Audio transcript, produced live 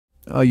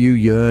Are you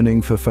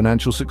yearning for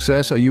financial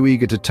success? Are you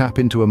eager to tap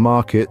into a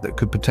market that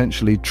could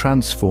potentially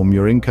transform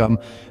your income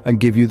and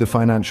give you the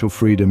financial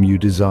freedom you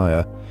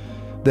desire?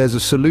 There's a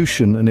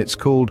solution, and it's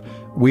called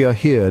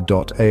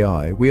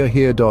WeAreHere.AI.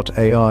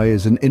 WeAreHere.AI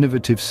is an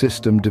innovative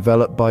system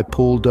developed by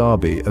Paul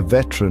Darby, a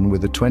veteran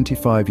with a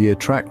 25-year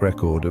track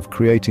record of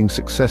creating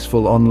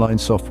successful online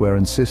software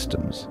and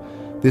systems.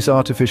 This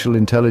artificial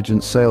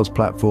intelligence sales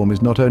platform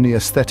is not only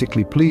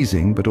aesthetically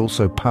pleasing, but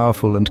also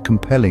powerful and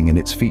compelling in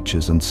its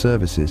features and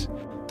services.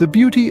 The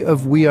beauty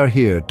of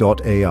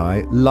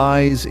WeAreHere.ai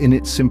lies in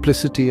its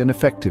simplicity and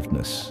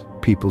effectiveness.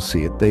 People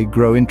see it, they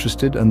grow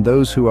interested, and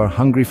those who are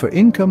hungry for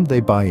income,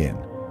 they buy in.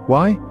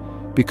 Why?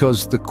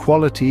 Because the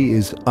quality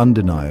is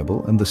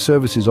undeniable and the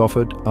services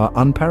offered are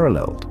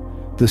unparalleled.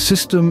 The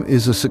system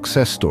is a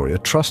success story, a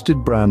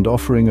trusted brand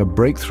offering a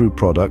breakthrough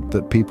product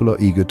that people are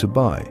eager to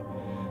buy.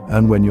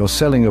 And when you're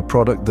selling a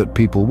product that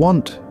people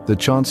want, the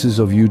chances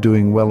of you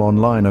doing well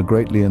online are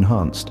greatly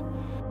enhanced.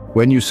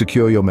 When you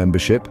secure your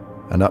membership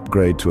and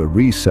upgrade to a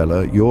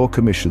reseller, your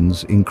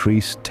commissions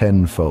increase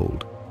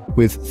tenfold.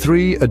 With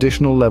 3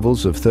 additional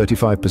levels of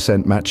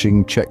 35%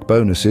 matching check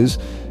bonuses,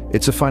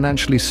 it's a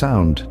financially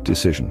sound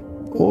decision.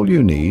 All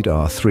you need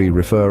are 3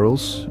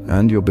 referrals,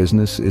 and your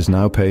business is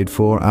now paid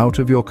for out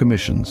of your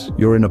commissions.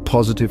 You're in a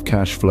positive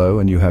cash flow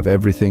and you have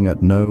everything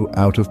at no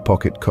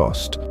out-of-pocket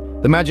cost.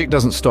 The magic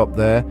doesn't stop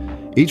there.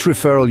 Each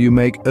referral you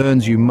make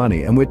earns you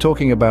money, and we're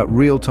talking about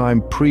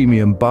real-time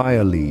premium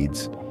buyer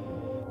leads.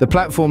 The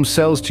platform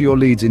sells to your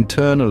leads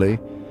internally,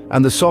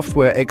 and the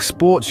software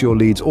exports your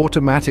leads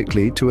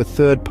automatically to a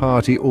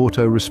third-party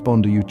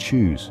autoresponder you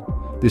choose.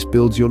 This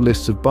builds your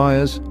lists of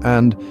buyers,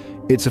 and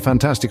it's a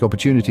fantastic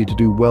opportunity to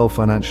do well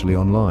financially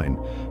online.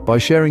 By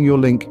sharing your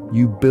link,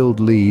 you build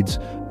leads,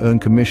 earn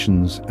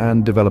commissions,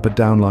 and develop a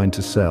downline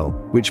to sell,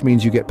 which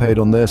means you get paid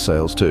on their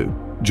sales too.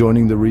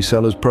 Joining the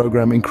Resellers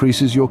program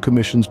increases your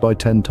commissions by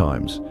 10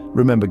 times.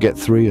 Remember, get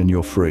 3 and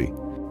you're free.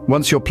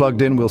 Once you're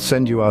plugged in, we'll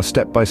send you our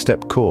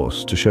step-by-step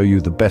course to show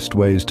you the best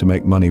ways to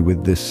make money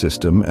with this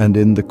system and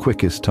in the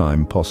quickest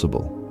time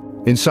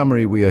possible. In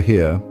summary,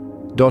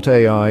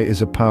 WeAreHere.ai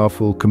is a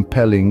powerful,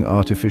 compelling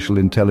artificial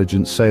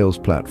intelligence sales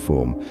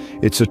platform.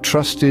 It's a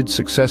trusted,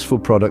 successful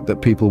product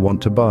that people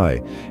want to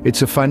buy.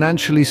 It's a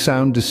financially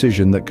sound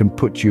decision that can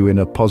put you in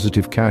a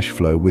positive cash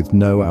flow with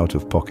no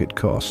out-of-pocket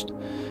cost.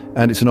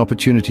 And it's an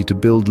opportunity to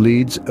build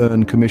leads,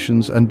 earn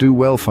commissions, and do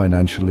well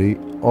financially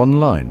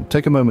online.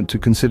 Take a moment to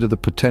consider the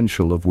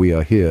potential of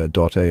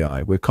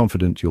WeAreHere.ai. We're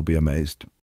confident you'll be amazed.